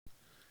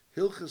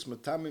Hilchas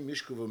Matami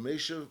Mishkav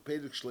Meshav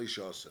Pedek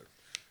Shleisha Aser.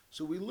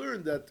 So we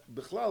learned that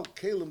Bechlal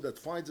Kalim that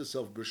finds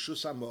itself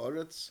B'Rshus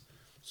HaMa'aretz,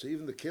 so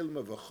even the Kalim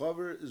of a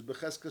Chaver is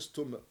B'Cheskas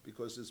Tumah,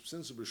 because it's,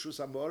 since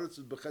B'Rshus HaMa'aretz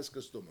is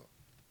B'Cheskas Tumah.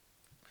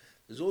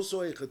 There's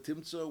also a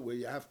Chatimtza where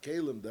you have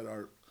Kalim that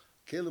are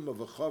Kalim of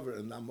a Chaver,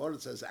 and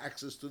Amoritz has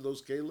access to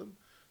those Kalim.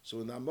 So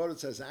when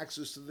Amoritz has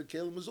access to the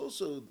Kalim, is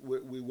also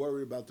we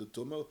worry about the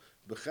Tumah,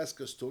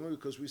 B'Cheskas Tumah,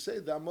 because we say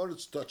the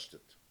Amoritz touched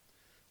it.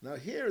 Now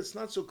here it's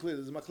not so clear.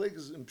 There's a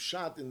machlekes in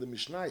Pshat in the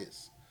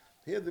Mishnayos.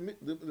 Here the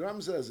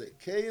Ram says,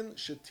 Kain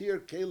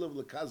Shatir Kalev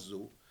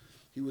Lekazu,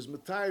 he was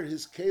matayr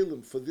his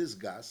kalim for this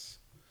gas.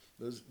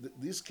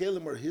 These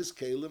kalim are his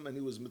kalim, and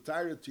he was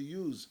matayr to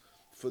use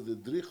for the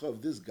dricha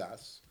of this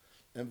gas.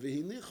 And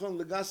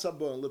v'hinichon legas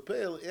haba and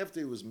lepeil,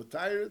 after he was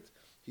matayr,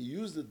 he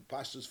used the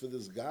pashtus for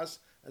this gas,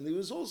 and he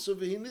was also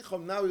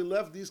v'hinichon, now he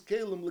left these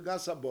kalim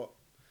legas haba,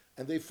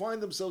 and they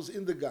find themselves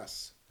in the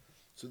gas.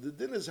 So the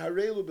din is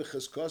harelu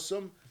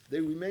b'cheskosam,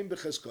 they remain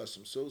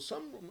b'cheskosam. So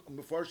some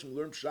Mefarshim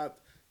learn pshat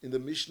in the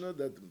Mishnah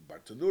that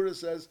Bartanura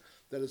says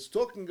that it's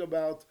talking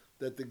about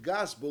that the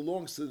gas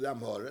belongs to the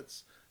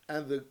Amhoretz,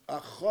 and the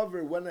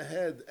Achaver went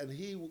ahead and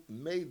he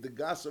made the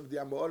gas of the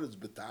Amhoretz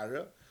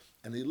betara,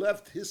 and he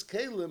left his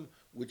kalim,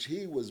 which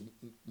he was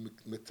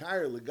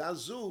metayr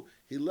legazu,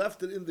 he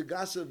left it in the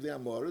gas of the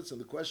Amhoretz, and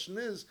the question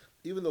is,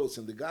 even though it's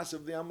in the gas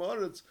of the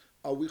Amhoretz,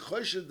 are we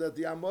choshed that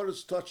the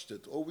Amoritz touched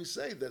it, or we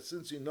say that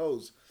since he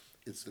knows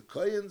it's the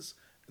Kohen's,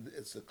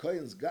 it's the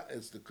Kohen's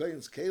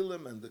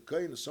kalim, and the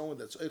Kohen is someone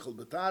that's eichel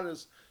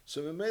betaris,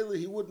 so Memele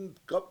he wouldn't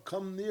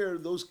come near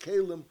those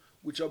kalim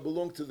which are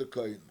belong to the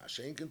Kohen.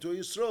 Mashenkin to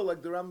Yisrael,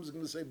 like the Rambam is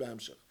going to say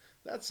B'hamshach.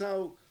 That's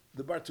how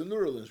the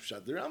Bartanura learns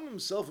Pshat. The Rambam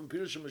himself in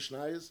Pirush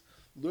Mishnayos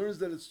learns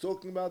that it's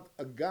talking about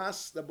a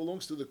gas that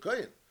belongs to the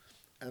Kohen,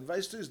 and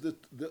vice versa,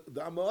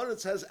 the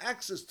Amoritz has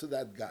access to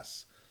that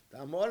gas. The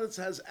Amoritz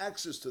has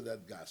access to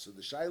that gas. So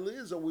the shaila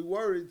is, are we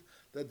worried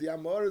that the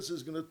Amoritz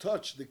is going to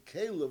touch the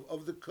kalev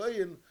of the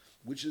kohen,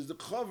 which is the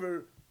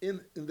cover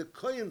in the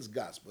kohen's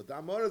gas, but the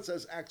Amoritz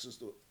has access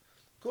to it.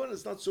 Kohen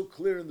is not so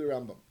clear in the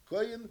Rambam.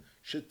 Kohen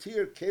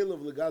shatir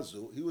kalev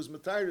legazu, he was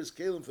matayr his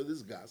kalev for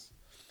this gas,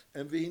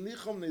 and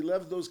v'hinichom, they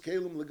left those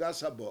kalev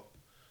legas haba.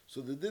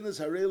 So the din is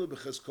harelu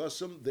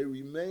b'cheskosam, they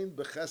remain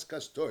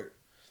b'cheskas tor.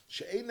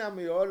 She'ena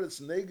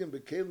me'aretz negem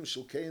b'kalev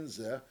shel kohen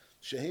zeh,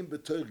 she'hem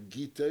b'tor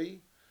gitei.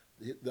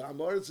 The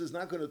Amoritz is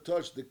not going to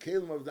touch the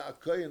kalim of the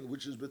Akoyin,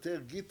 which is Beter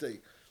Gitei.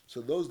 So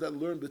those that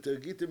learn Beter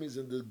Gitei means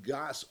in the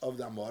gas of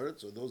the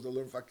Amoritz, or those that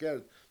learn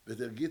Fakert,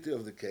 Beter Gitei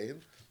of the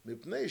Kain,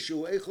 Mipnei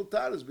Shu Eichel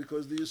Taris,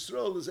 because the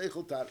Yisrael is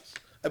Eichel Taris.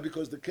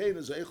 Because the Kain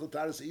is Eichel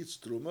Taris, eats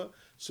Truma,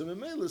 so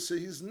Memela, so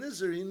he's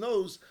Nizer, he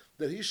knows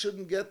that he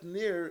shouldn't get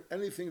near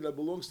anything that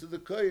belongs to the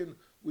Kain,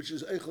 which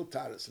is Eichel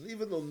Taris. And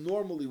even though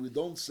normally we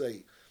don't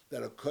say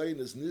that a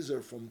Kain is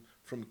Nizer from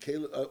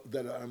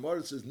that an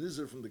Amoritz is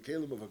Nizer from the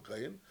Kalim of a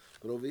Kain,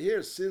 but over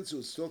here, since it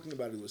was talking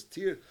about it was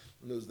tir,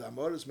 and it was the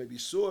Amoritz maybe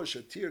saw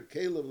shatir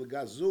kelev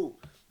legazu,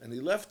 and he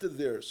left it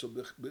there. So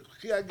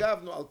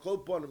b'chiagavnu al kol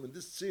ponim, and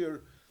this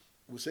tzir,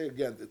 we say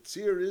again, the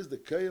tzir is the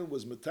kain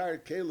was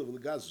matayr kelev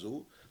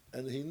legazu,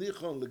 and he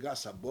nichon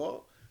legas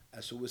habo,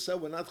 and so we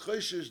said we're not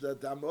choshish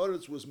that the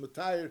Amoritz was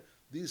matayr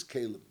these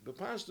kalim. But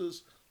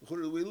pastors, we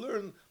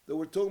learn that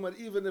we're talking about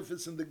even if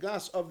it's in the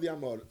gas of the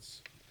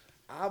Amoritz.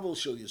 Avol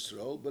shel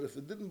Yisrael, but if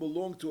it didn't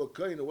belong to a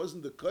kain, it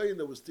wasn't the kain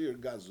that was tir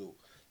gazu,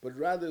 but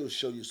rather it was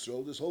Shel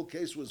Yisrael. This whole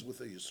case was with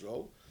a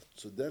Yisrael.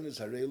 So then it's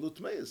Harei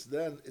Lutmeis.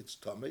 Then it's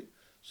Tomei.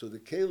 So the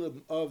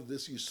Caleb of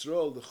this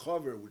Yisrael, the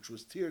Chaver, which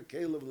was Tir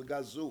Caleb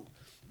Legazu,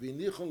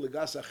 V'inichon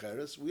Legas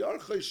Acheres, we are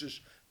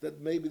Choshish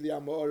that maybe the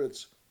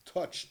Amoritz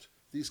touched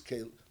these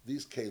Caleb.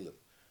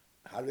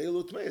 Harei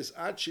Lutmeis.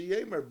 Ad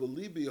Sheyemer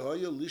Belibi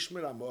Hoya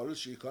Lishmer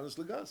Amoritz Sheikonis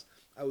Legas.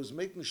 I was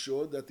making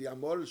sure that the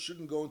Amoritz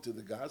shouldn't go into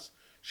the gas.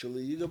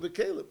 Shaliyiga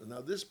Bekaleb.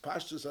 Now this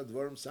Pashtus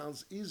Advarim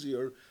sounds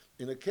easier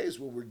in a case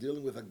where we're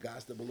dealing with a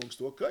gas that belongs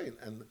to a kohen,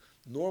 and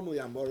normally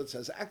Amoritz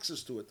has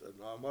access to it, and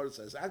Amoritz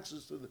has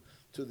access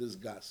to this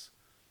gas.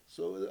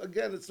 So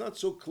again, it's not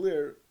so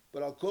clear,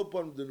 but I'll call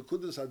upon the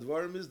Nekudas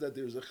Hadvarim is that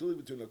there's a chiluk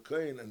between a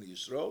kohen and a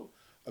Yisrael.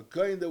 A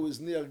kohen that was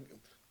near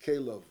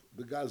Kalov,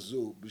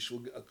 Begazu,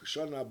 Bishul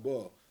Shana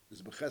Bo,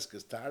 is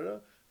Becheskes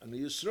Tara, and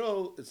the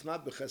Yisrael, it's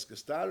not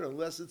Becheskes Tara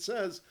unless it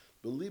says,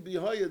 Belibi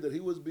Hoya, that he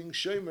was being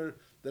shamer,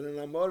 that an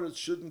Amoritz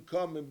shouldn't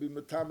come and be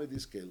Matame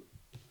this Kalov.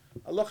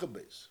 Halacha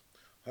Beis.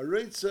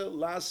 Hareitza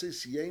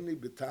lasis yeni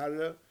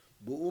betara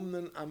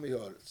bu'umnan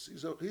amiharetz.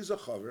 He's a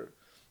chaver,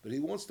 but he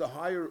wants to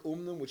hire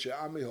umnan, which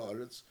are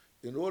amiharetz,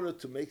 in order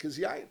to make his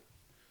yain.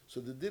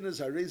 So the din is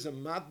hareza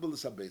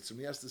matbelis habetzim.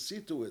 He has to see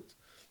to it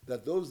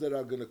that those that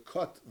are going to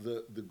cut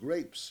the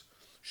grapes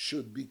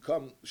should be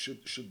toivel.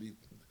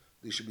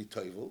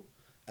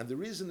 And the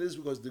reason is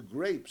because the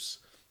grapes,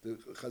 the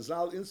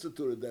Chazal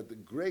instituted that the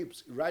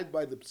grapes, right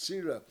by the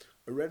psira,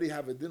 already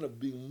have a din of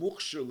being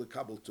muksher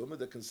lekabel tumah.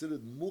 They're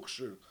considered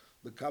muksher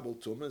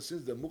lekabel tumah, and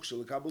since they're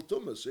muksher lekabel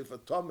tumah, so if a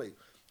tumah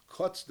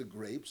cuts the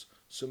grapes,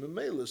 so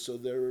memela, so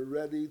they're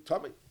already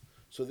tummy.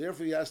 So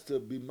therefore, he has to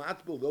be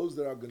matbel those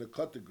that are going to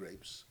cut the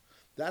grapes.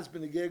 that's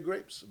benigay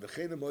grapes.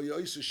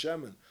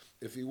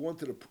 If he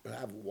wanted to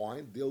have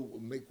wine, they'll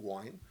make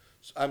wine.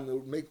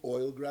 So, make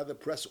oil, rather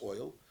press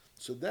oil.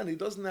 So then he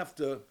doesn't have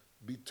to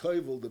be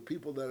toivel the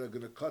people that are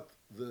going to cut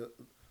the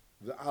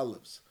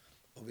olives.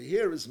 Over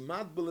here is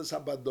matbel as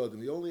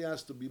habadodim. He only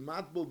has to be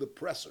matbel the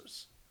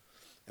pressers.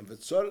 And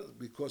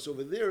because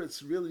over there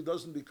it really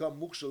doesn't become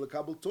mukshal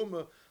lekabel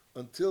tumah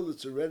until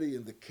it's already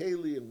in the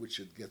keli in which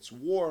it gets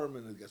warm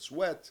and it gets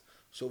wet.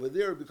 So over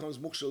there it becomes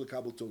mukshal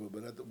lekabel tumah.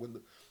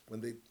 But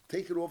when they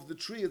take it off the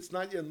tree, it's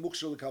not yet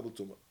mukshal lekabel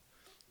tumah.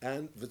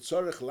 And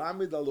v'tzarech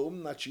lamid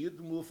alum nachiyid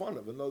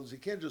mulfanav. In other words, you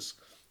can't just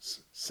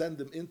send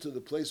them into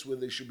the place where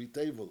they should be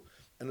tevel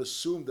and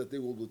assume that they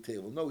will be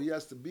tevel. No, he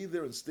has to be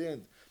there and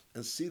stand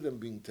and see them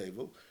being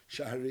tevel.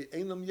 Shahari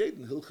einam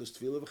yedin hilchas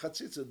tefillah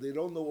v'chatzitza. They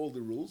don't know all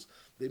the rules.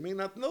 They may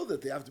not know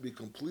that they have to be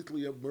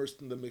completely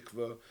immersed in the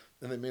mikveh,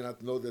 and they may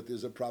not know that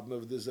there's a problem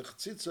if there's a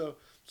chatzitza.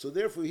 So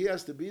therefore, he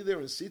has to be there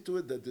and see to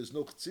it that there's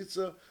no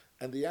chatzitza,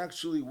 and they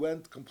actually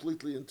went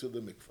completely into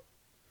the mikveh.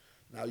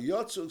 Now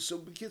Yotzu,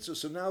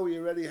 so now he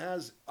already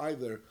has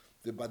either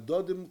the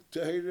badodim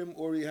tehirim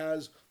or he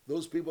has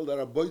those people that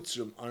are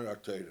boitzrim on our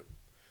tehirim.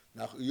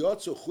 Now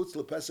Yotzu chutz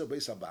lepesach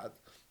beis habad.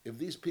 If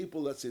these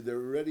people, let's say, they're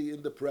already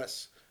in the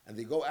press and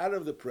they go out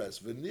of the press,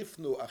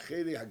 v'nifnu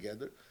acheri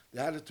hageder,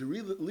 they had to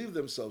relieve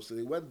themselves, so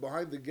they went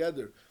behind the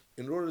geder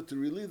in order to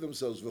relieve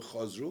themselves.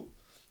 V'chazru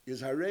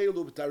is harei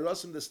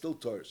l'b'tarasim, they're still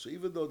Torah. So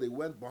even though they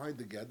went behind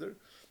the geder,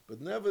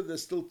 but never they're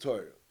still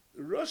Torah.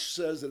 Rush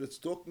says that it's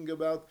talking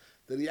about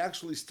that he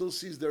actually still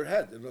sees their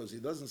head. In other words, he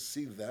doesn't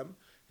see them.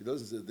 He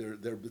doesn't.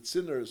 They're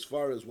bitziner as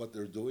far as what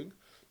they're doing.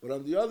 But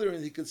on the other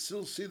end, he can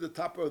still see the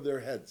top of their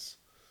heads.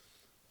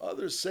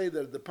 Others say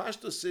that the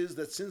Pashto says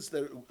that since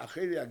they're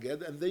acheri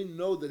aged and they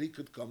know that he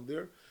could come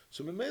there,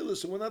 so memela,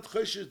 so we're not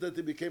choshish that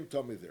they became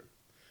tummy there.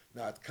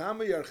 Now at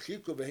kama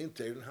yarchiku vehin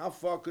teirin, how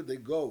far could they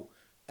go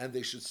and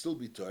they should still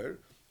be toyer?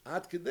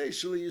 At kadei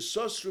shali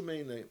yisos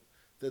rumeinem,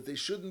 that they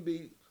shouldn't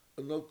be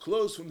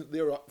close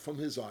from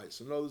his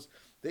eyes. In other words,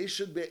 he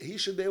should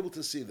be able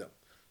to see them.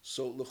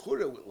 So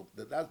lechura,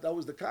 that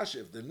was the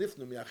kasha. If they're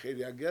nifnu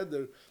miacheri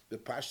ageder, the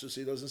Pashto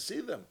he doesn't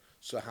see them.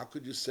 So how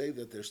could you say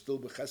that they're still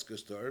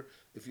becheskes Torah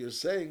if you're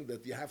saying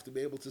that you have to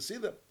be able to see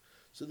them?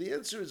 So the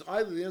answer is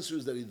either the answer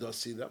is that he does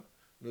see them,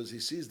 because he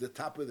sees the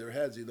top of their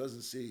heads, he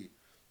doesn't see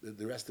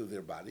the rest of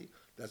their body.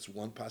 That's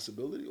one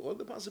possibility. Or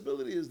the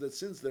possibility is that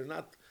since they're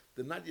not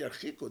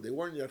yarchiko, they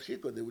weren't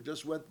yarchiko, they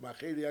just went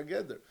macheri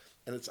ageder,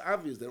 and it's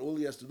obvious that all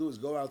he has to do is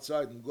go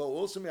outside and go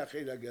also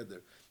macheri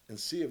ageder and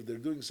see if they're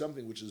doing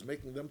something which is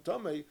making them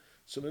tamei.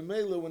 So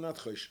memela we're not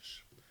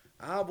choshish.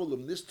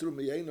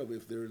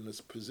 If they're in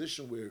this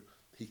position where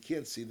he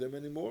can't see them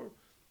anymore,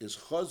 is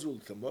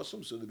chazul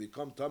tamosim, so they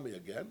become tummy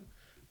again.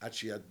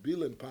 Achiat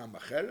bilim pam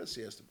acheres,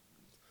 he has to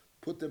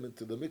put them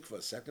into the mikvah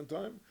a second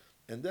time,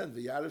 and then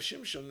the yarav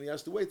shimshon, he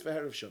has to wait for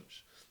harav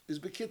shimsh. Is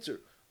bekitzer,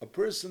 a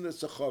person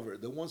that's a chaver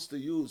that wants to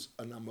use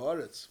an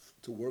amaretz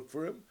to work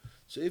for him.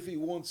 So if he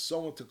wants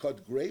someone to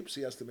cut grapes,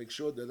 he has to make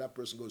sure that that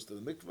person goes to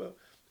the mikvah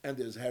and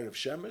there's harav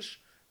shemesh,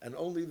 and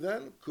only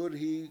then could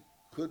they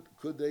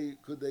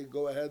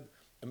go ahead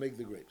and make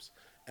the grapes.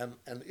 And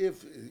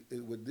if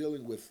we're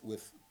dealing with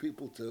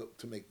people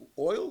to make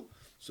oil,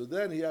 so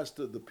then he has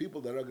to, the people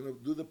that are going to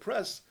do the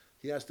press,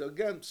 he has to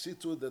again see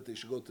to it that they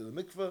should go to the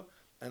mikveh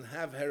and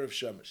have harav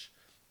shemesh.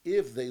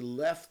 If they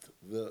left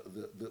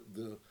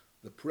the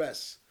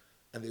press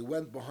and they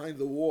went behind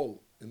the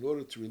wall in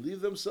order to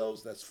relieve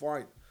themselves, that's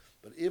fine.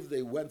 But if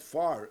they went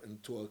far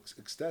and to an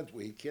extent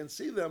where he can't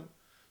see them,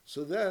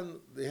 so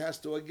then he has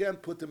to again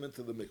put them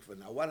into the mikveh.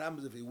 Now, what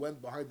happens if he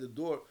went behind the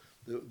door,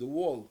 the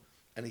wall,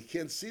 and he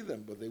can't see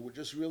them, but they were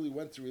just really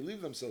went to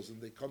relieve themselves,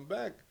 and they come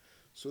back?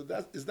 So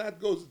does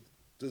that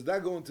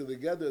go into the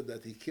gather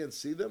that he can't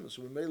see them?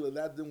 So Mela,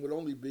 that then would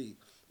only be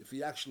if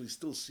he actually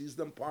still sees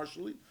them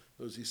partially,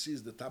 because he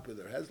sees the top of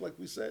their heads, like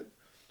we said,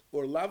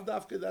 or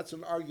lavdafke. That's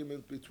an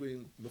argument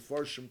between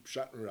Mefarshim,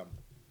 Pshat, and Ram.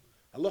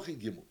 Halachi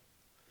Gimel.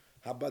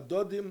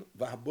 Habadodim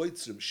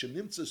v'haboitzrim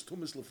shenimtzes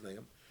tumis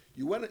lefneim.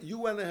 You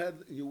went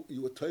ahead, you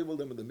were toivel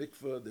them in the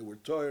mikveh, they were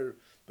toyer,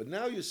 but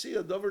now you see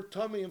a dover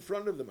tummy in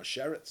front of them, a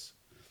sheretz.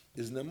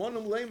 Is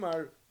nemonim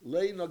leimar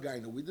lei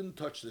nagainu. We didn't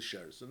touch the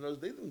sheretz. In other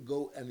words, they didn't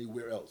go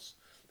anywhere else.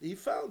 He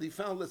found,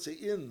 let's say,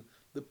 in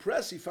the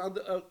press, he found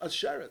a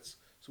sheretz.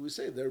 So we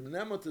say they're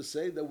nema to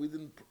say that we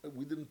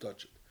didn't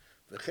touch it.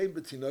 V'chein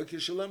b'tinoki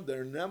shalem,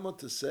 they're nema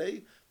to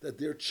say that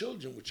their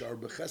children, which are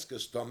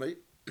becheskes tamei,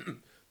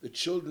 the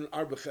children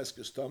are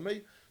becheskes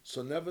tamei.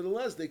 So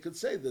nevertheless, they could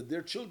say that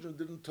their children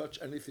didn't touch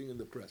anything in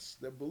the press.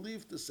 They're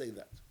believed to say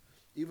that.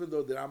 Even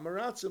though they're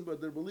amaratzim,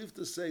 but they're believed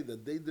to say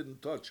that they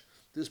didn't touch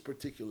this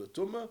particular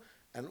tumah,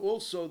 and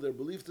also they're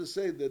believed to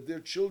say that their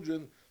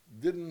children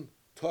didn't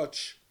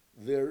touch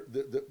the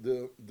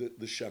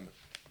shemen.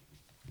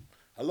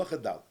 Halacha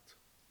dalet.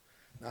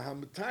 Now,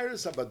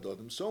 hamatayres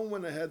habadodim, someone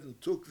went ahead and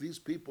took these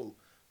people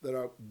that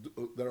are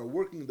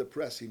working in the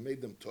press, he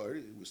made them toyer,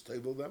 he was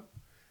table them,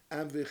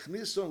 and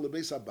v'chnison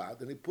lebeis habad,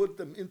 and he put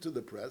them into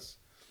the press,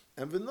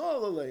 and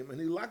v'noal aleim, and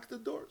he locked the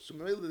door, so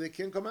maybe they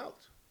can't come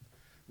out.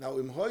 Now,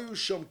 im hoyu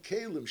shom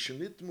kelim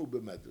shenitmu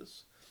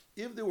b'medras,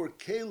 if there were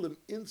kelim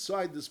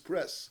inside this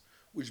press,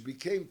 which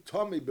became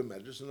tummy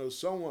b'medras,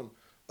 someone,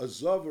 a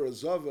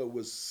zava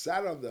was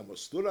sat on them or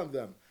stood on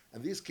them,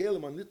 and these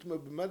kelim are nitmu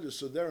b'medras,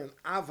 so they're an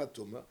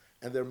avatuma,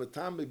 and they're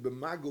matame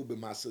b'magu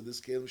b'masa,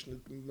 this kelim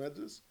shenitmu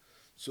b'medras,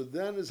 so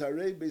then is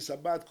harei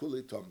beisabat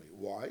kuli tummy.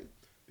 Why?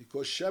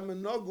 Because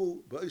shemen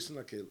nagu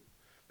ba'isna kelim.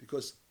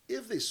 Because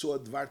if they saw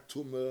dvar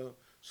tumah,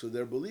 so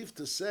they're believed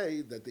to say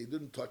that they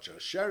didn't touch a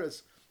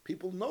sheretz.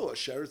 People know a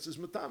sheretz is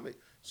matame.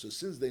 So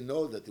since they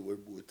know that they were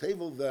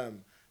table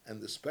them,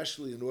 and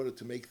especially in order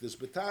to make this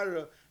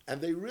betara,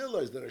 and they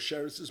realize that a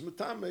sheretz is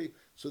matame,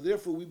 so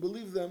therefore we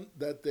believe them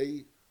that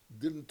they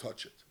didn't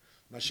touch it.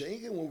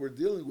 Masha'ingin, when we're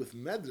dealing with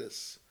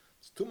medres,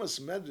 tumas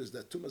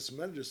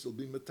medres will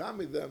be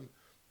matame them,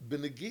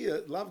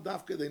 benegia, lav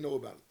dafka, they know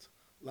about it.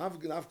 Lav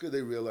dafka,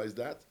 they realize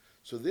that.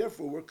 So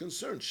therefore we're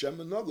concerned. Shem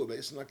nogo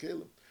beis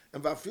nakelim.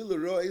 And vafilu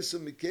ro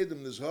esem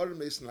mikedem nizharim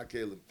beis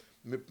nakelim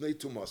mipnei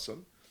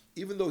tumasam.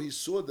 Even though he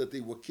saw that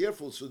they were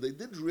careful, so they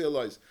did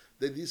realize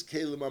that these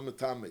kelim are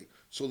matame.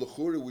 So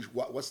l'chura,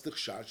 what's the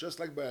chshash? Just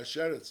like by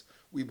Asheretz,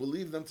 we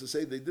believe them to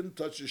say they didn't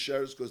touch the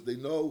sheretz because they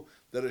know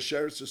that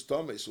Asheretz is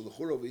tame. So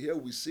l'chura over here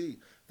we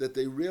see that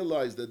they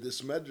realize that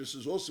this medrash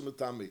is also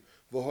matame.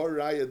 V'hor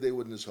raya they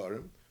would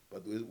nizharim.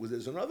 But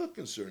there's another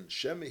concern.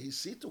 Sheme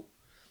hisitu.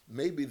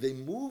 Maybe they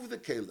move the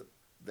kelim.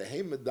 The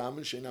hey medam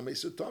and sheina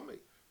meisutame.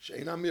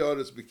 Sheina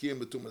miyaretz became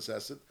betumas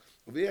hesed.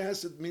 Over here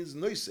hesed means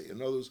noise.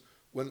 In other words,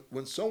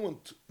 when someone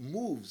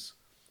moves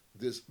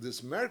this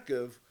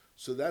merkev,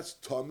 so that's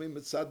Tommy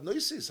Mitzad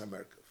Noises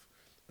HaMerkev.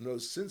 You know,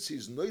 since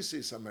he's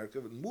Noises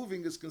HaMerkev,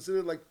 moving is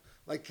considered like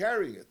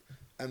carrying it.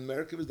 And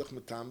Merkev is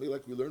Dachmatami,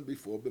 like we learned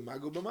before,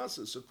 B'mago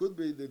B'masa. So it could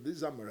be that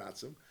these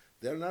Amaratzim,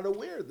 they're not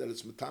aware that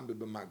it's Matami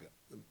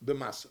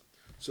B'masa.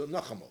 So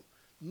Nachamol.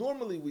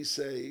 Normally we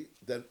say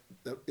that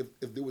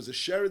if there was a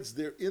sheretz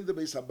there in the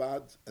Beis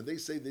Habad, and they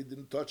say they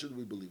didn't touch it,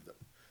 we believe them.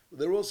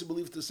 They're also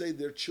believed to say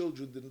their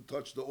children didn't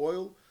touch the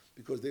oil,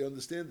 because they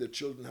understand that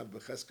children have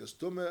becheskas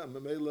tumah, and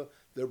memela,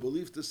 they're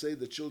believed to say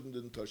the children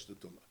didn't touch the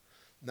tumah.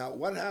 Now,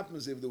 what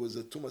happens if there was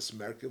a tumah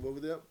smerkev over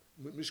there,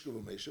 mishkav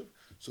umeshav?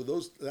 So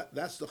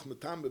that's the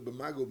chmatam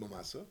b'mago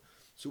b'masa.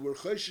 So we're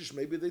chayshish,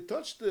 maybe they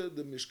touched the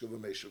mishkav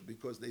umeshav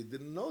because they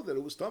didn't know that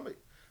it was tumah.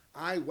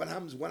 What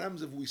happens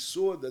if we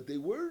saw that they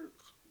were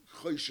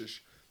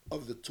chayshish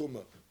of the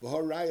tumah?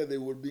 V'haraya, they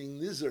were being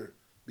nizer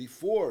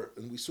before,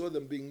 and we saw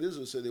them being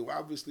nizer, so they were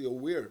obviously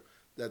aware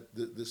that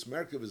this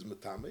merkev is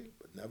matame,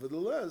 but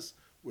nevertheless,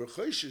 we're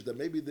chayshish that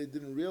maybe they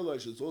didn't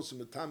realize it's also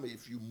matame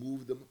if you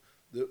move them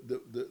the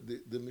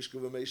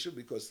mishkav amesha,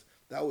 because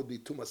that would be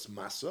tumas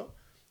masa,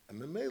 and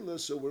memela.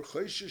 So we're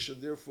chayshish,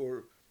 and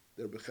therefore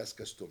they're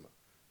becheskas tuma,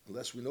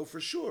 unless we know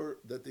for sure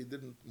that they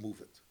didn't move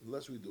it,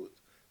 unless we do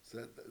it.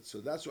 So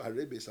that's why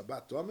Rebbe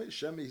Sabat Tome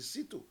Shemi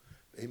Hisitu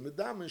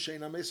Medam and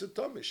Sheina Mesed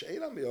Tome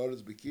Sheina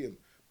Me'oretz Bikim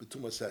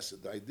B'tumas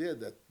Hesed. The idea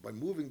that by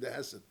moving the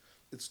Hesed,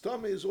 its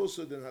tummy is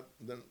also the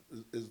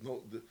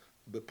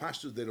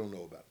pastures they don't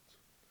know about it.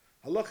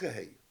 Halacha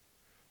hey,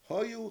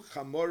 hoyu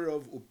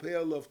chamorov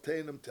upealov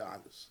teinim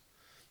te'anis.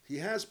 He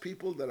has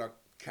people that are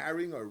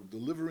carrying or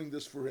delivering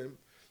this for him.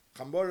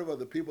 Chamorov are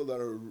the people that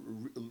are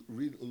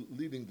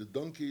leading the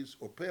donkeys,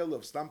 or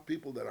pealov stam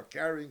people that are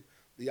carrying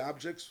the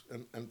objects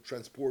and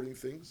transporting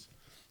things.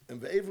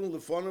 And ve'evin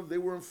lefonov, they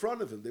were in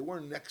front of him. They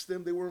weren't next to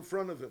him. They were in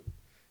front of him.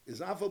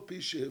 Is afal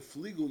pishe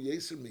fligu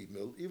yeser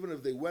mil, even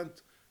if they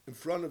went in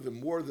front of him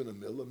more than a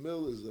mil. A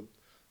mil is the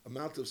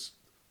amount of, is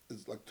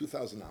like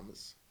 2,000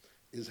 amas.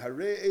 Is hare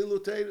elu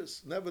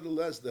teiris.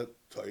 Nevertheless, that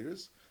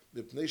teiris,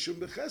 mipnei shum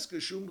becheska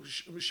shum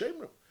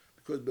mishemra.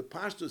 Because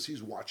bepashtos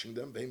he's watching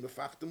them. Ve'im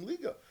befachtem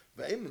liga.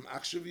 Ve'im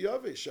achshav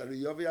yave shari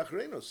yave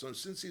achrenos. So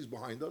since he's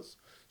behind us,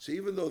 so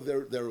even though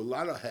they're a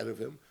lot ahead of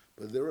him,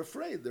 but they're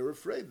afraid. They're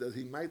afraid that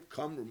he might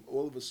come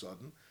all of a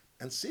sudden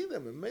and see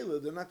them. And Mela,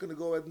 they're not going to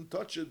go ahead and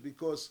touch it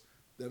because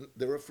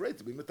they're afraid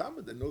to be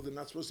metamed. They know they're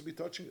not supposed to be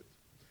touching it.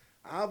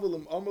 He told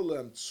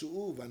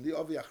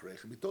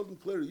them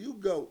clearly, you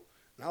go,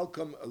 and I'll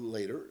come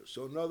later.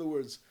 So in other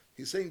words,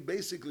 he's saying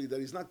basically that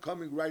he's not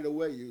coming right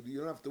away. You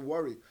don't have to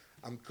worry.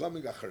 I'm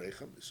coming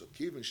acharechem. So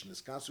kivin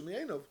shniskasu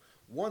mi'enov.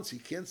 Once he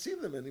can't see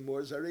them anymore,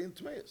 is harei and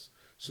tmeis.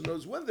 So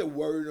knows when they're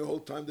worried the whole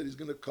time that he's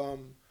going to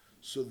come.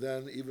 So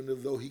then, even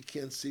though he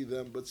can't see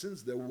them, but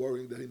since they're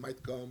worrying that he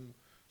might come,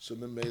 so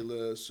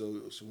memela,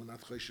 so we're not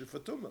chayshish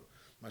fatuma.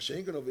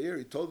 Mashengan over here,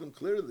 he told them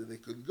clearly that they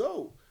could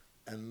go,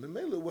 and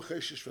memela were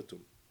chayshish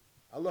fatuma.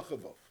 Allah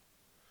chavav.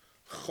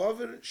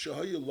 Chaver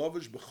shehayu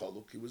lovish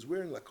b'chaluk. He was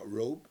wearing like a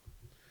robe,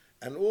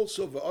 and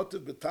also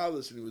va'otav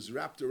b'talis, and he was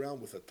wrapped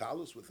around with a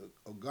talis, with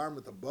a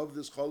garment above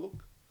this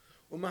chaluk.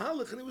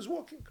 U'mahalach, and he was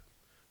walking.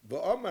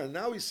 Ba'amar,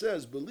 now he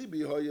says,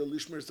 Belibi hoya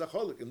lishmer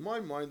zachaluk. In my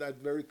mind, I had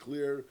very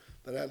clear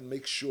that I had to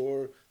make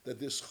sure that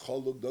this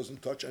chaluk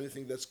doesn't touch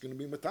anything that's going to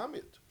be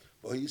matamit.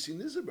 But he see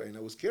nizabrain, I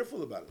was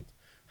careful about it.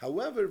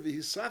 However,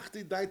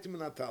 v'hisachti daitim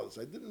in talis.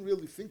 I didn't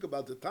really think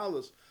about the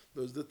talis,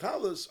 because the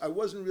talis, I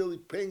wasn't really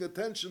paying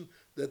attention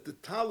that the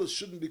talis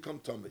shouldn't become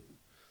tummy.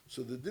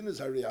 So the din is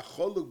hari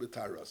acholuk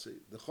b'tarasi.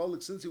 The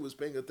choluk, since he was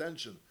paying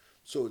attention,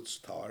 so it's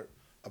tar.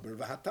 Aber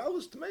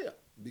v'hatalus tmeya,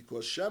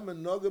 because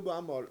shemen noga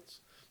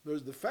ba'amoritz.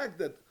 There's the fact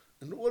that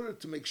in order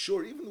to make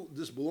sure, even though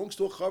this belongs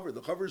to a chaver,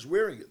 the chaver is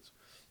wearing it.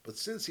 But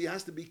since he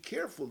has to be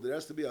careful, there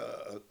has to be a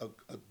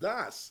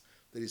das,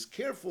 that he's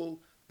careful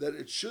that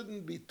it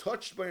shouldn't be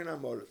touched by an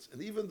amoritz.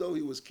 And even though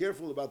he was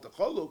careful about the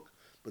choluk,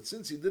 but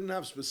since he didn't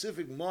have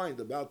specific mind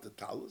about the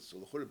talus, so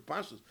the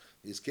pashtus,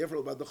 he's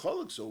careful about the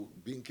choluk. So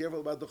being careful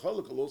about the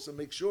choluk will also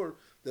make sure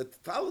that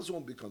the talus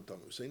won't become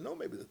tummy. We say no,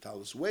 maybe the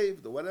talus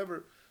waved or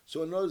whatever.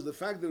 So in other words, the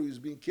fact that he's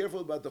being careful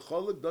about the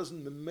choluk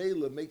doesn't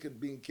memela make it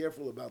being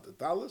careful about the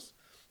talus,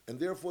 and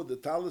therefore the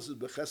talus is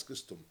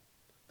becheskes tum.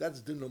 That's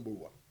din number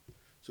one.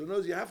 So in other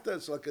words, you have to.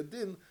 It's like a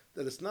din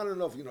that it's not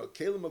enough.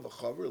 Kalim of a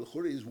chaver,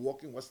 l'chura, he's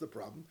walking. What's the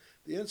problem?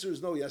 The answer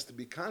is no. He has to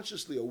be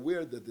consciously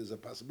aware that there's a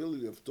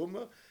possibility of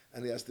tumah,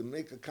 and he has to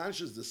make a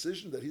conscious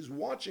decision that he's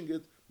watching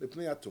it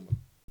mipnei tumah.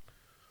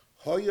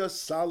 Hoya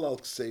sal al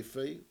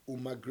ksefei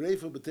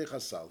umagrefa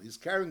b'techasal. He's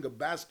carrying a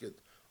basket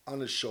on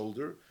his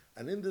shoulder,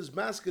 and in this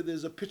basket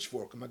there's a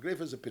pitchfork. A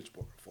magrefa is a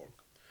pitchfork.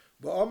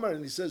 Ba'amar,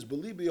 and he says,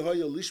 "Belibi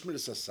hoya lishmir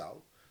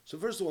sasal." So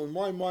first of all, in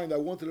my mind, I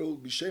wanted it to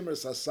be shemer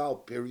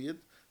sasal. Period.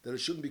 That it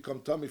shouldn't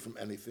become tummy from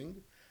anything,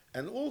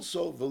 and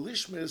also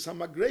v'lishmir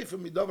samagrefa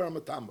midavar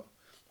amatama.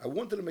 I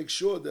wanted to make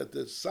sure that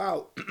the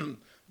sal,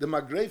 the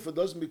magrefa,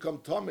 doesn't become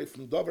tummy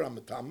from davar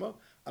amatama.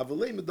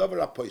 Avalei midavar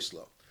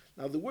apoisla.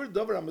 Now the word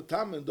davar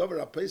amatama and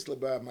davar apoisla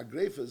by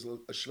magrefa is a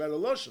shver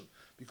loshen,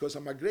 because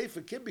a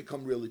magrefa can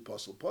become really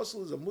puzzle.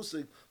 Puzzle is a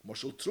musik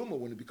mashal truma.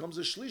 When it becomes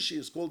a shlishi,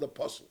 it's called a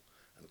puzzle,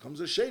 and it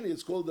becomes a sheni,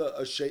 it's called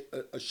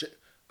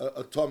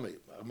a tummy.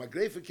 A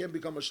magrefa can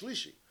become a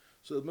shlishi.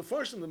 So the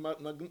Mefarshim,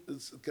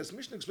 the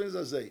Kesmishna explains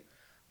as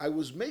I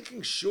was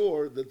making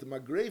sure that the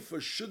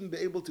magrefa shouldn't be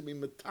able to be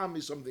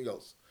metami something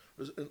else.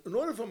 In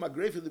order for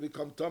magrefa to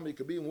become tummy, it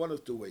could be in one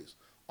of two ways.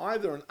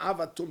 Either an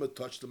avatuma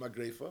touched the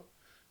magrefa,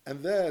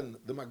 and then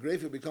the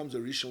magrefa becomes a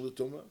rishon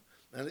l'tuma.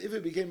 And if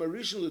it became a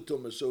rishon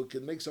l'tuma, so it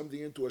can make something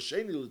into a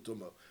sheni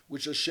l'tuma,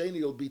 which a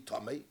sheni will be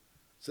tummy.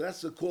 So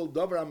that's called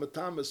davar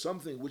amatami,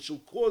 something which will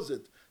cause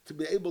it to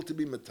be able to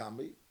be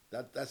metami.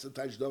 That's the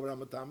taich davar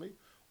amatami.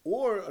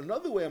 Or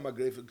another way a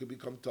magrefa could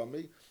become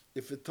tummy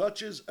if it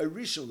touches a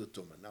rishon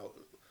l'tumah. Now,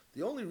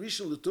 the only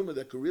rishon l'tumah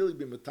that could really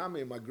be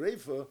matame a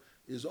magrefa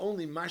is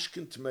only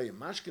mashkin tmeim.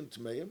 Mashkin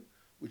tmeim,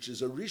 which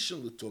is a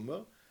rishon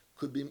l'tumah,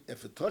 could be,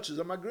 if it touches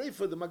a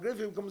magrefa, the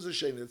magrefa becomes a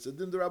sheni. It's a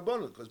din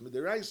d'Rabbanan, because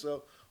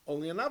midiraisa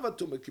only an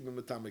avatumah can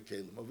be matame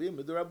kelim. Over here,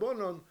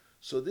 midirabanan,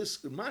 so this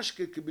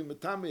mashke could be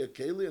matame a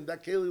keli, and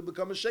that keli will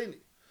become a sheni.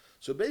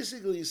 So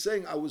basically, he's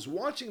saying, I was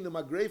watching the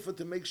magrefa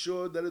to make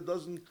sure that it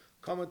doesn't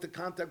come into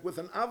contact with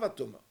an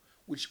avatuma,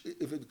 which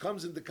if it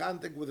comes into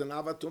contact with an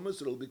avatuma,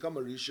 so it'll become a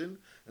rishon,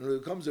 and when it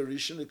becomes a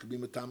rishon, it could be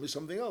matami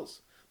something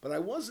else. But I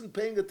wasn't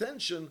paying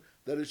attention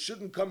that it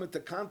shouldn't come into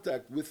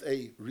contact with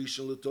a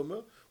rishon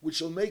l'tuma,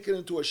 which will make it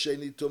into a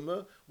sheni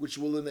tuma, which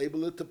will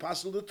enable it to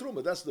pass the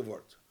truma. That's the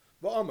word.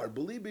 V'amar,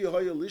 belibi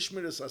hoya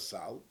lishmer is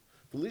asal,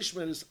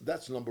 v'lishmer is,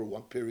 that's number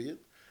one, period.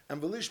 And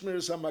v'lishmer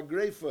is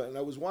ha-magrefa, and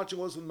I was watching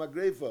also the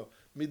magrefa,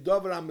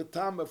 midavar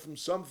ha-metama, from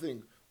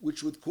something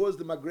which would cause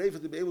the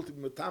magrefa to be able to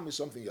be matami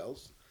something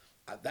else.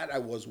 That I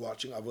was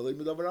watching. I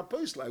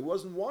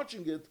wasn't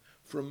watching it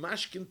from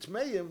mashkin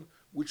tmeim,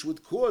 which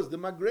would cause the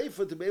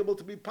magrefa to be able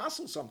to be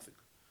passel something,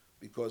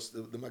 because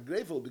the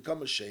magrefa will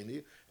become a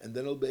sheni, and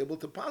then it'll be able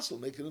to passel,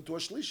 make it into a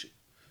shlishi.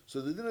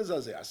 So the din is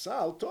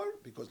asal tor,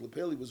 because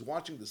Lepeli was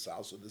watching the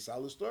sal, so the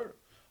sal is tor.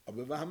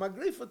 The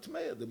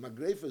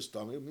magrefa is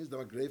tummy. It means the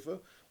magrefa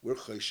were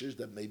choshish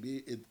that maybe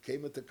it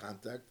came into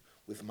contact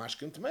with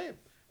mashkin tmeim.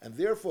 And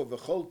therefore,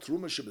 v'chol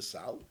truma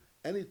shebesal,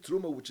 any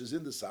truma which is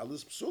in the sal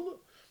is psula.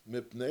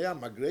 Mipnei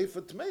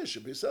magrefa tmeya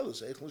shebesal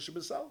is eichel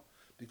shebesal.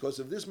 Because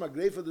of this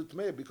magrefa the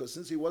tmeya, because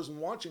since he wasn't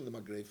watching the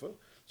magrefa,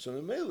 so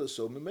memela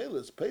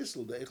it's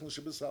pesel the eichel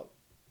shebesal.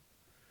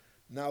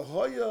 Now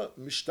hoya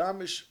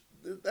mishtamish,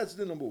 that's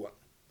the number one.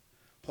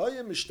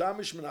 Hoya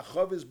mishtamish min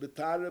achavis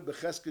betare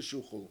becheske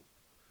shuchul.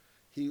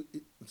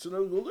 So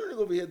now we're learning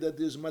over here that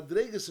there's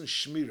madregas and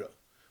shmira.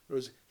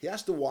 He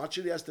has to watch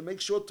it. He has to make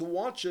sure to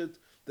watch it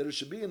that it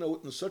should be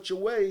in such a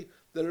way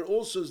that it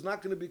also is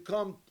not going to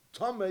become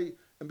tamei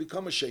and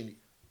become a sheni.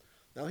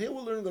 Now here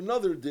we're learning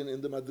another din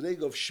in the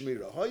madrega of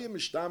shmira. Hoya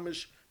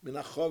mishtamish min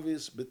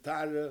achavis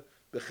betare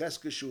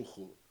becheske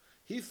shuchul.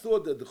 He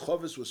thought that the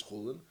chavis was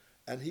chulin,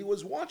 and he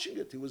was watching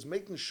it. He was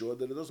making sure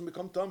that it doesn't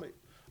become tamei.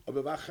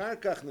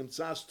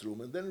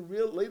 And then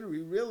later he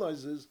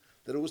realizes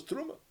that it was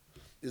truma.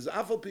 Is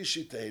afal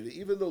pishiteira,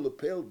 even though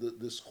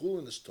this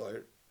chulin is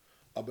toyer,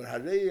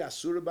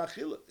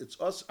 it's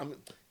us. I mean,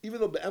 even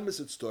though be'emes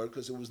it's toyer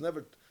because it was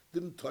never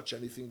didn't touch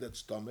anything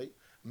that's tamei.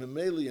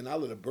 Memeli and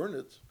Allah to burn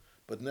it,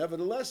 but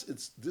nevertheless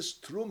it's this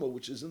truma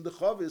which is in the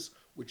chavis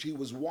which he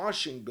was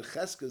washing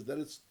becheskes that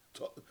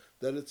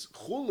it's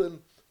chulin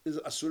is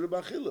asura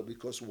b'achila.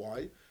 Because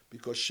why?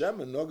 Because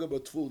Shem and Noga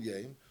Batful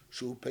Yem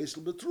Shu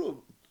Pesel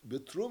Betruma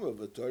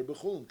V'Tor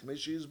B'Chulin K'mei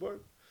She'Yizbar.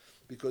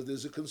 Because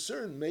there's a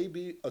concern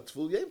maybe a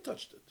Tful Yem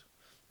touched it.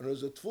 And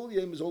as a Tful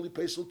Yem is only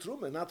Pesel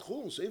Truma, not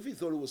Chulin. So if he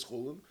thought it was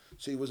Chulin,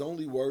 so he was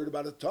only worried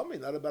about a tummy,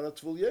 not about a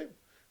Tful Yem.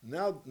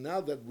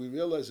 Now that we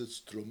realize it's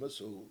Truma,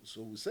 so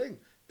we're saying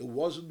it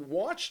wasn't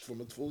watched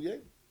from a Tful Yem.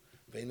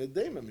 And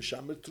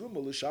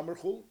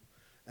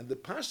the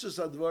Pashtus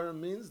Advarim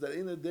means that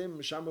in a Dem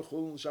Mishamer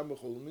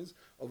Chulin means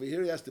over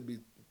here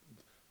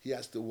he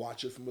has to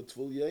watch it from a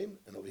Tful Yem,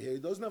 and over here he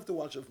doesn't have to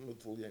watch it from a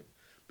Tful Yem.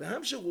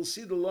 Perhaps we'll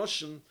see the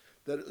Lashon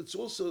that it's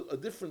also a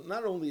different,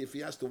 not only if he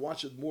has to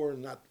watch it more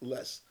and not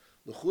less.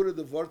 L'chura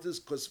the Vart is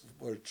because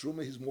for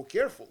Truma he's more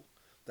careful.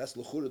 That's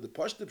L'chura the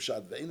Pashtu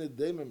Pshat, Ve'ina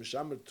Dema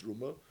Mishamer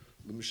Truma,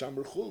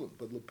 L'Mishamer Chulin.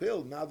 But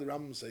L'Peil, now the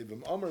Rambam say,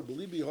 V'amar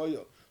B'libi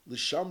Hoya,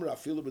 L'Shamra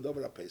Afilu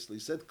B'dover HaPesli. He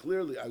said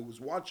clearly, I was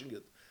watching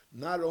it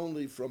not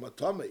only from a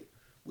Tomei,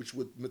 which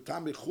would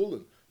Metame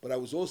Chulin, but I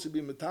was also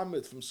being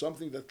Metamet from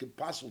something that could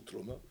passel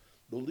Truma.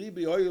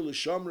 B'libi Hoya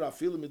L'Shamra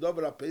Afilu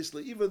B'dover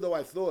HaPesli, even though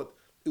I thought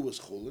it was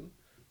Chulin,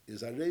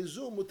 is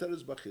Areizu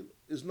Muteres Bachila,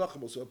 is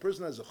Nachamo. So a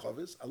person has a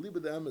Chavis,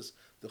 Aliba the Emes,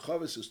 the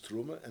Chavis is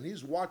Truma, and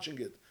he's watching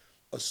it,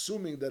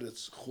 assuming that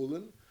it's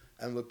Chulin,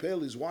 and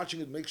Lepel is watching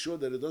it, make sure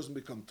that it doesn't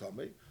become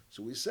Tamei.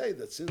 So we say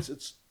that since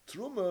it's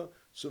Truma,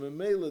 so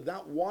Memela,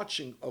 that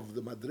watching of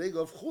the Madrega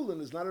of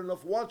Chulin is not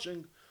enough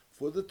watching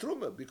for the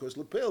Truma, because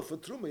Lepel, for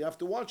Truma, you have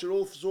to watch it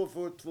also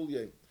for Tful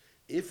Yem.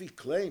 If he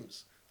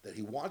claims that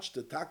he watched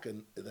the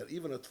Takan, that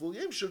even a Tful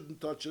Yem shouldn't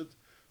touch it,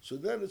 so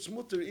then it's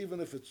Mutter even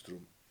if it's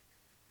Truma.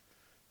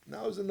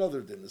 Now is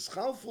another din.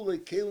 Eschalfule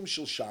kelim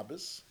shel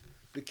Shabbos,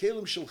 the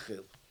kelim shel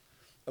chil.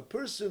 A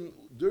person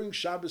during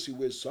Shabbos he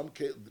wears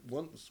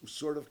one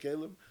sort of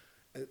kelim,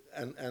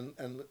 and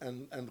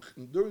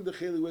during the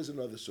chil he wears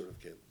another sort of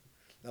kelim.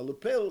 Now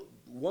lepel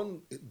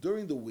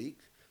during the week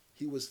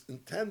he was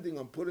intending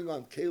on putting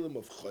on kelim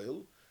of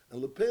chil,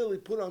 and lepel he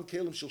put on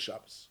kelim shel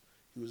Shabbos.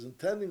 He was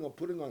intending on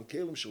putting on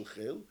kelim shel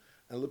chil,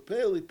 and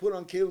lepel he put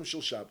on kelim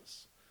shel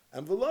Shabbos.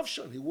 And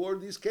v'lavshan he wore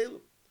these kelim.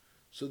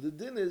 So the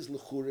din is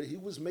l'chure, he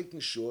was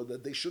making sure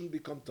that they shouldn't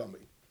become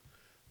tummy.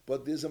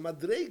 But there's a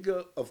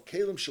madrega of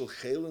kelim shel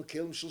chel and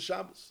kelim shel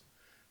Shabbos.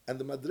 And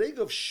the madrega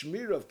of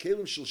shmira of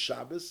kelim shel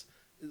Shabbos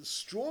is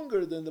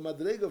stronger than the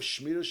madrega of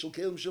shmira shel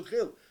kelim shel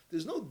chel.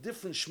 There's no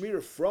different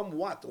shmira from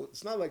what?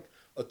 It's not like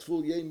a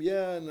tvul yem,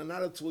 and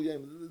not a tvul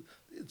yem.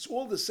 It's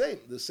all the same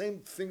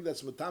thing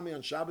that's matame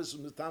on Shabbos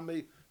and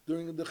matame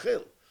during the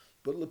chel.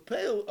 But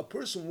lepel, a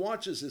person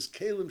watches his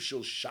kelim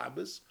shel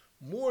Shabbos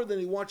more than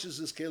he watches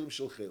his kelim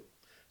shel chel.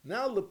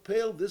 Now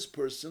lepel, this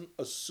person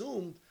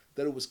assumed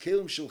that it was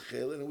kelim shel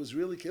chel and it was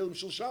really kelim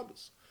shel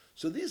Shabbos.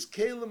 So these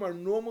kelim are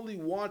normally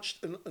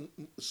watched in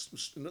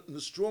a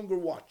stronger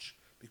watch,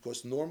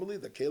 because normally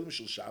the kelim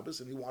shel Shabbos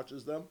and he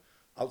watches them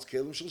out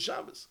kelim shel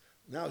Shabbos.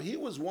 Now he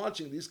was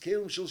watching these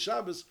kelim shel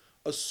Shabbos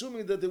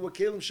assuming that they were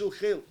kelim shel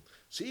chel.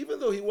 So even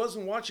though he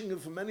wasn't watching them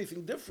from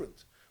anything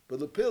different, but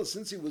lepel,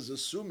 since he was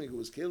assuming it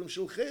was kelim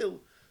shel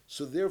chel,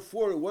 so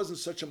therefore it wasn't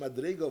such a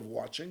madrega of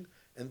watching,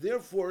 and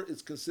therefore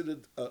it's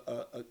considered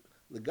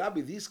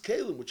legabi, these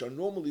kelim, which are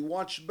normally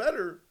watched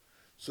better,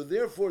 so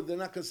therefore they're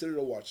not considered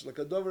a watch. Like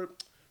a dover,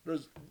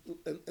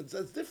 and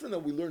that's different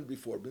than we learned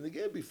before. But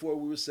again, before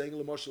we were saying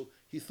Lamashal,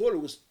 he thought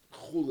it was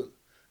chulin,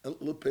 and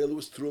lepel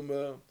was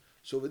truma.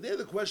 So over there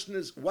the question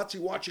is, what's he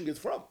watching it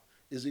from?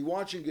 Is he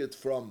watching it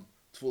from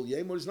Tful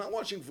Yem, or he's not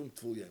watching from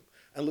Tful Yem?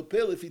 And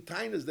lepel, if he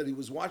tainas that he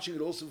was watching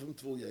it also from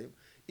Tful Yem,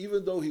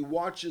 even though he's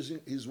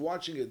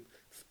watching it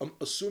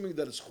assuming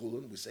that it's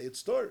chulin, we say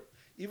it's tor.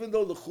 Even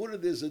though the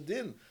chura there's a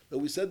din that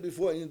we said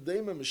before, in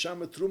deima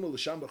mishama truma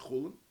l'shama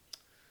chulin,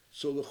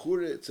 so the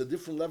chura it's a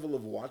different level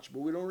of watch,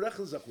 but we don't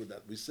rechazak with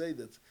that. We say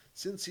that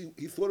since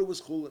he thought it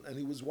was chulin and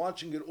he was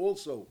watching it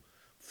also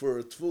for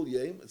a tful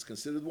yem, it's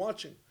considered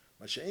watching.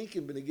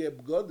 Masha'enkim b'negei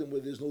b'godim,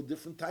 where there's no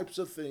different types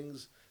of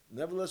things.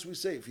 Nevertheless, we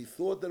say if he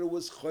thought that it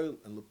was chayil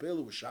and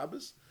lepel was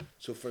Shabbos,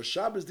 so for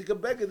Shabbos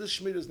dikabega this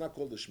shmir is not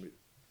called a shmir.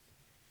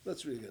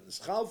 Let's read again.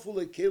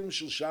 Eschalfule kelim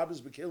shel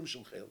Shabbos b'kelim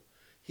shel chel.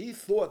 He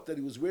thought that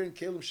he was wearing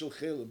kelim shel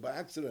chel, and by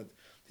accident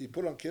he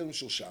put on kelim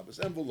shel Shabbos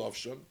and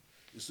v'lovshon.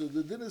 So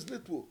the din is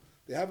nitvu.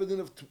 They have a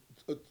din of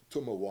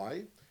tuma.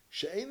 Why?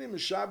 She'enim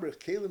mishaber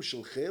kelim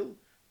shel chel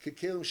ke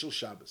kelim shel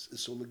Shabbos.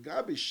 So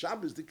legabi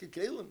Shabbos dike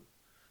kelim.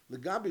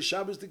 Legabi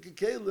Shabbos dike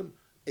kelim.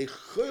 A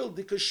chel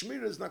dike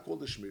shmira is not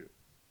called a shmira.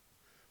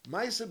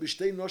 Ma'ase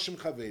b'shtei noshim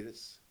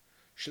chaveres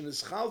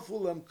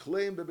sheneschalfu lam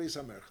kleim bebeis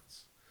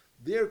hamerchatz.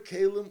 Their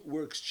kelim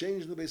were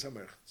exchanged in the Beis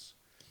HaMerchatz.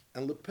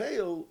 And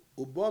Lepeil,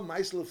 Uba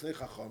Maisel Fnei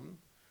Chacham,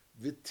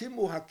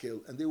 Vitimu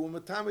HaKel, and they were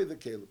Matame the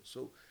kelim.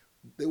 So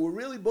they were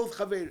really both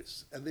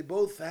Chaveris, and they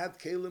both had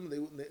kelim,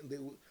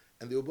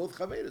 and they were both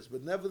Chaveris.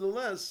 But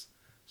nevertheless,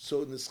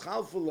 so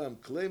Nischalfulam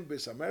claimed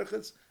Beis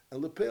HaMerchatz,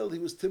 and Lepeil, he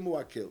was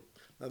Timu HaKel.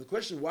 Now the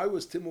question, why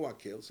was Timu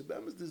HaKel? So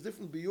there's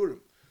different biurim.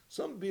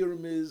 Some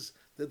biurim is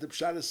that the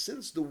Pshat is,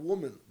 since the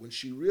woman, when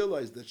she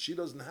realized that she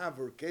doesn't have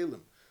her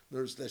kelim,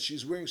 that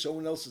she's wearing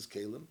someone else's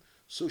kelim,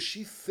 so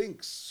she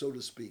thinks, so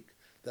to speak,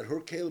 that her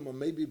kelim are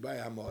maybe by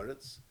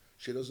Hamoritz.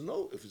 She doesn't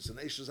know if it's an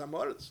Eishes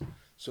Hamoritz.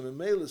 So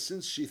Memela,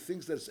 since she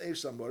thinks that it's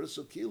Eishes Hamoritz,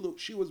 so Kilu,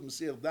 she was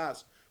Mesiach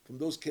Das from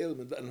those kelim,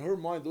 and in her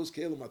mind those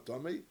kelim are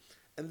Tomei,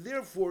 and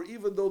therefore,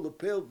 even though the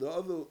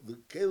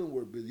kelim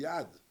were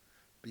biyad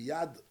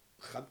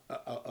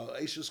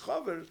Eishes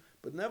Chaver,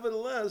 but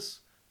nevertheless,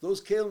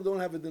 those kelim don't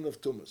have a din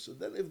of tumah. So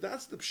then, if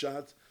that's the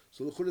pshat,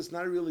 so the chud is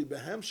not really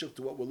behemshech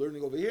to what we're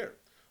learning over here.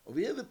 Over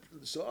here,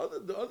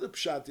 the other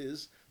pshat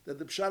is that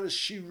the pshat is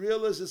she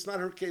realized it's not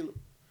her kelim.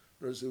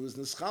 Whereas it was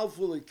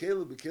nischalful a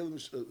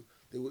kelim,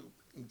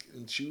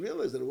 and she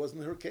realized that it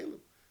wasn't her kelim.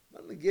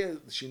 Not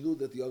again, she knew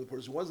that the other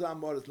person was an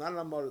amoritz, not an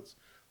amoritz,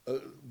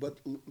 but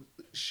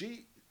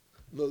she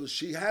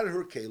had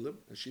her kelim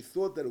and she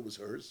thought that it was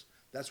hers.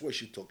 That's why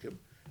she took him.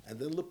 And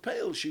then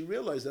Lepel, she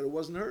realized that it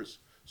wasn't hers.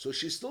 So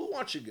she's still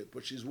watching it,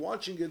 but she's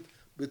watching it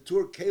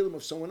betur kelim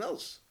of someone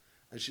else.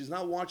 And she's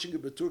not watching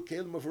it betur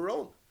kelim of her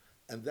own.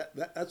 And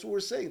that's what we're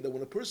saying, that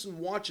when a person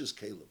watches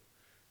kelim,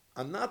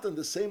 I'm not on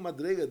the same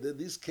madrega that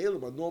these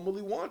kelim are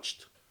normally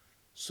watched.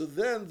 So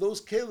then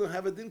those kelim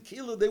have a din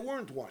kila, they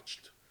weren't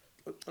watched.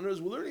 In other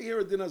words, we're learning here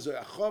a din as a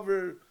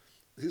chaver,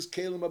 his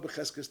kelim are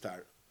becheskes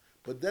tara.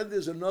 But then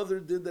there's another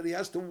din that he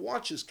has to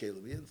watch his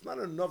kelim. It's not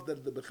enough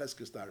that the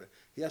becheskes tara.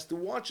 He has to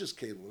watch his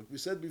kelim. Like we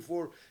said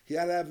before, he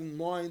had to have in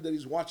mind that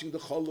he's watching the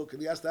choluk,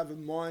 and he has to have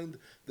in mind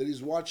that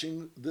he's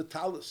watching the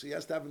talus. He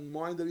has to have in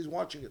mind that he's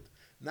watching it.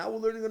 Now we're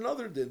learning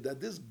another din, that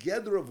this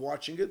gather of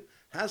watching it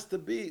has to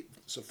be,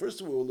 so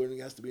first of all, we're learning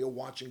it has to be a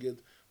watching it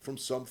from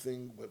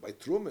something, by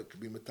truma, it could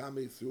be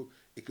metame through,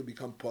 it could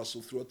become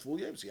puzzle through a tvul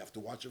yem, so you have to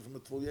watch it from a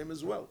tvul yem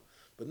as well.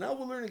 But now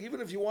we're learning,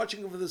 even if you're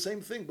watching it for the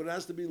same thing, but it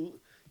has to be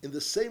in the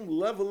same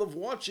level of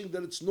watching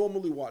that it's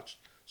normally watched.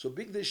 So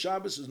Big Day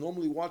Shabbos is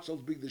normally watched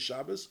als Big Day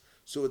Shabbos,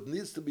 so it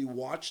needs to be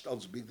watched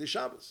als Big Day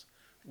Shabbos.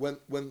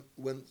 When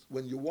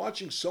you're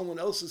watching someone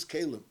else's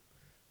kelim,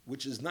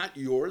 which is not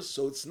yours,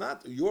 so it's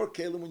not your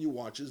kelim when you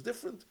watch is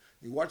different.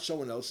 You watch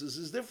someone else's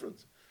is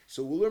different.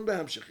 So we'll learn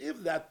Behemshech.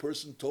 If that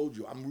person told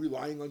you, I'm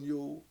relying on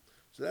you,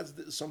 so that's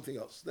something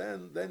else.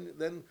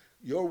 Then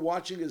your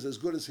watching is as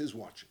good as his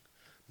watching.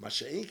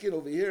 Masha'inkin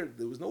over here,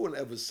 there was no one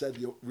ever said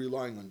you're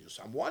relying on you.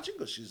 So I'm watching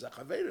her. She's a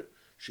chaveira.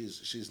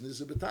 She's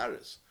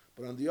nizabetaris.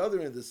 But on the other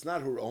end, it's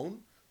not her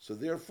own. So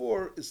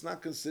therefore, it's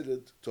not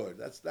considered Torah.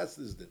 That's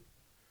this din.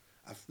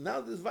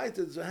 Now this vayta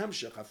is a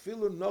hemshech.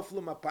 Afilu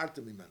noflu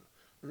aparta mimenu.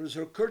 And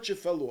her kerchief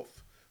fell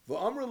off.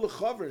 V'amr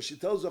lechaver. She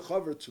tells the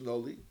chaver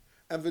tnoli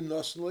and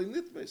v'nosnoli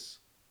nitmes.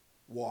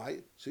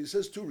 Why? So he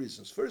says two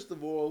reasons. First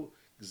of all,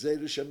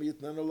 gzeira shemiyat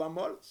nano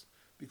lamoritz.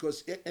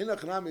 Because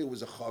Enach Rami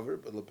was a chaver,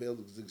 but Lepel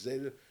is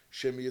gzeira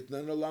shemiyat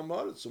nano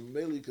lamoritz. So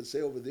maybe you could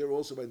say over there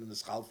also by the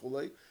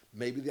nischalfulei,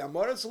 maybe the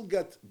amoritz will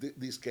get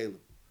these kelim.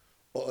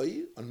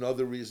 Oi,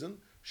 another reason,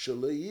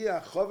 shalei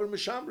chaver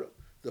mishamra.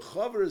 The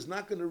chaver is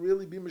not going to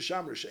really be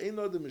mishamra.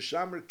 She'eno the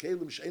mishamra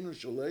kelim she'eno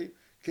shalei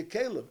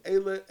kekelim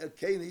ele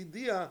kein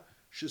hidia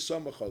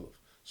shesama chalav.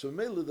 So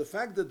maybe the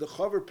fact that the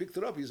chaver picked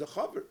it up, he's a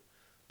chaver.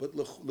 But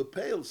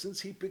Lepel, since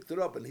he picked it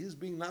up and he's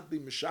not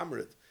being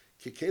mishamret,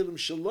 kekelim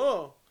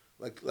shalo,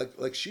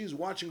 like she's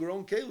watching her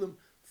own kelim,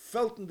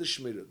 felt in the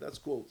shmira. That's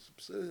called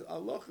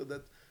halacha,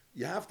 that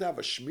you have to have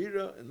a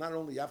shmira, and not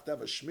only you have to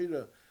have a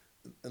shmira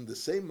and the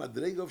same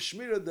madrega of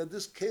shmira that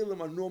this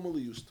kelim are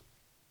normally used to.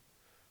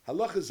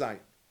 Halacha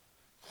zayin.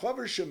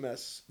 Chaver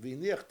shemes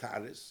v'iniach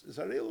taris is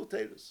harelu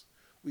teres.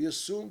 We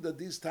assume that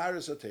these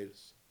taris are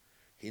teres.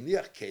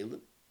 Hiniach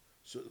kelim,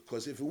 so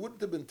because if it wouldn't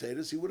have been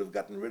teres, he would have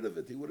gotten rid of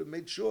it. He would have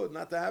made sure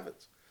not to have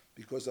it,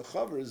 because a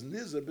chaver is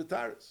nizar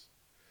b'taris.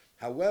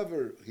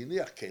 However,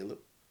 hiniach kelim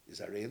is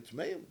arein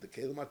tmeim. The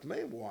kelim are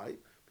tmeim. Why?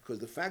 Because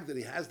the fact that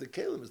he has the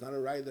kelim is not a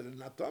raya that it's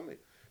not tummy.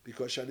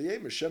 Because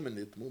shaliyim Hashem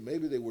nitmu,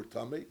 maybe they were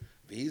tummy.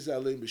 V'hiza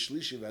aleim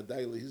b'shlishi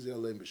v'aday lehiza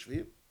aleim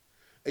b'shviyim.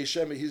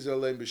 Eishem lehiza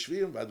aleim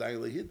b'shviyim v'aday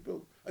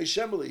lehidbu.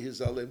 Eishem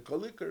lehiza aleim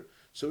kolikar.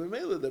 So we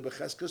made the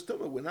becheskas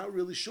tumah. We're not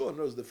really sure.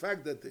 No, the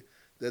fact that the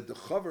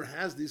chaver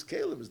has these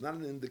kelim is not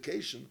an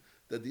indication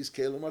that these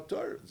kelim are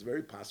Torah. It's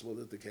very possible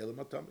that the kelim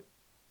are tummy.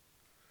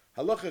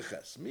 Halacha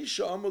ches.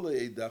 Misha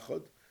amalei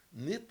eidachod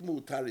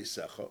nitmu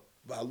tarisecha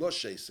v'halo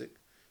sheisik.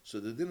 So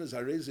the din is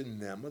harezin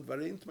neman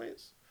v'arein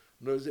tmeis.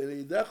 Whereas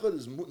an eidachod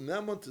is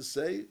neman to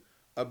say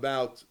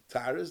about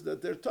taris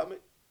that they're tummy.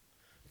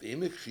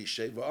 V'imik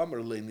chishay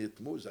v'amar le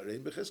nitmu is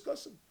harein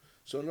b'cheskosim.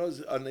 So an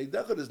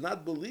eidachod is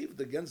not believed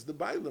against the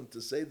bailam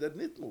to say that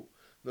nitmu.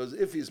 Because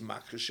if he's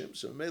makhashim,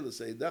 so mele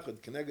say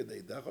eidachod keneged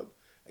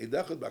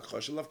eidachod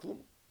b'achoshe lav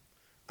klum.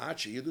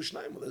 Achi yidu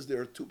shnayim. Unless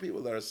there are two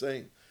people that are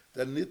saying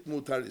that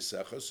nitmu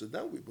tarisecha, so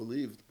now we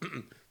believed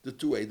the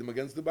two Eidim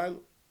against the Bailam.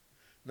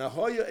 Now,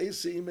 hoya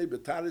eise ime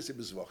betaris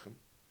ibizvachim,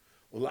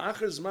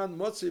 ula'achar zman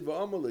motzi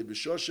va'amalei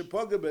b'shosh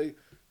shepogabei,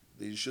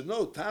 you should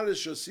know,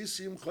 taris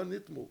shosisi imcha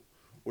nitmu,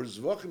 or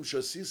zvachim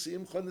shosisi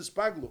imcha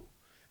nispaglu.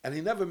 And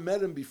he never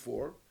met him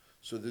before,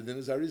 so the din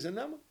is ariz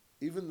neman.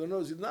 Even though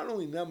he's not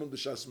only neman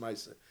b'shas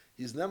maisa,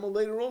 he's neman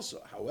later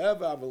also.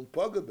 However, aval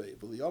pogabei,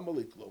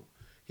 v'liyamalei klum,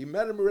 he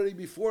met him already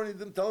before and he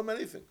didn't tell him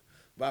anything.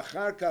 And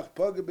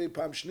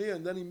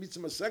then he meets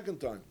him a second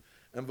time.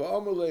 And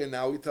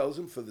now he tells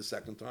him for the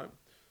second time.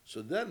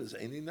 So then is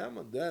Eini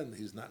Neman. Then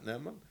he's not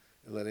Neman.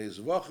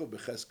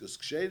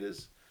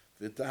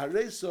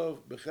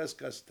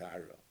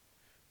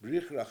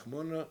 Brich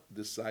Rachmona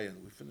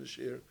Desayan. We finish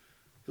here.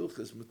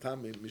 Hilchas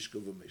Matame Mishka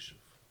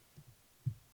V'Meshav.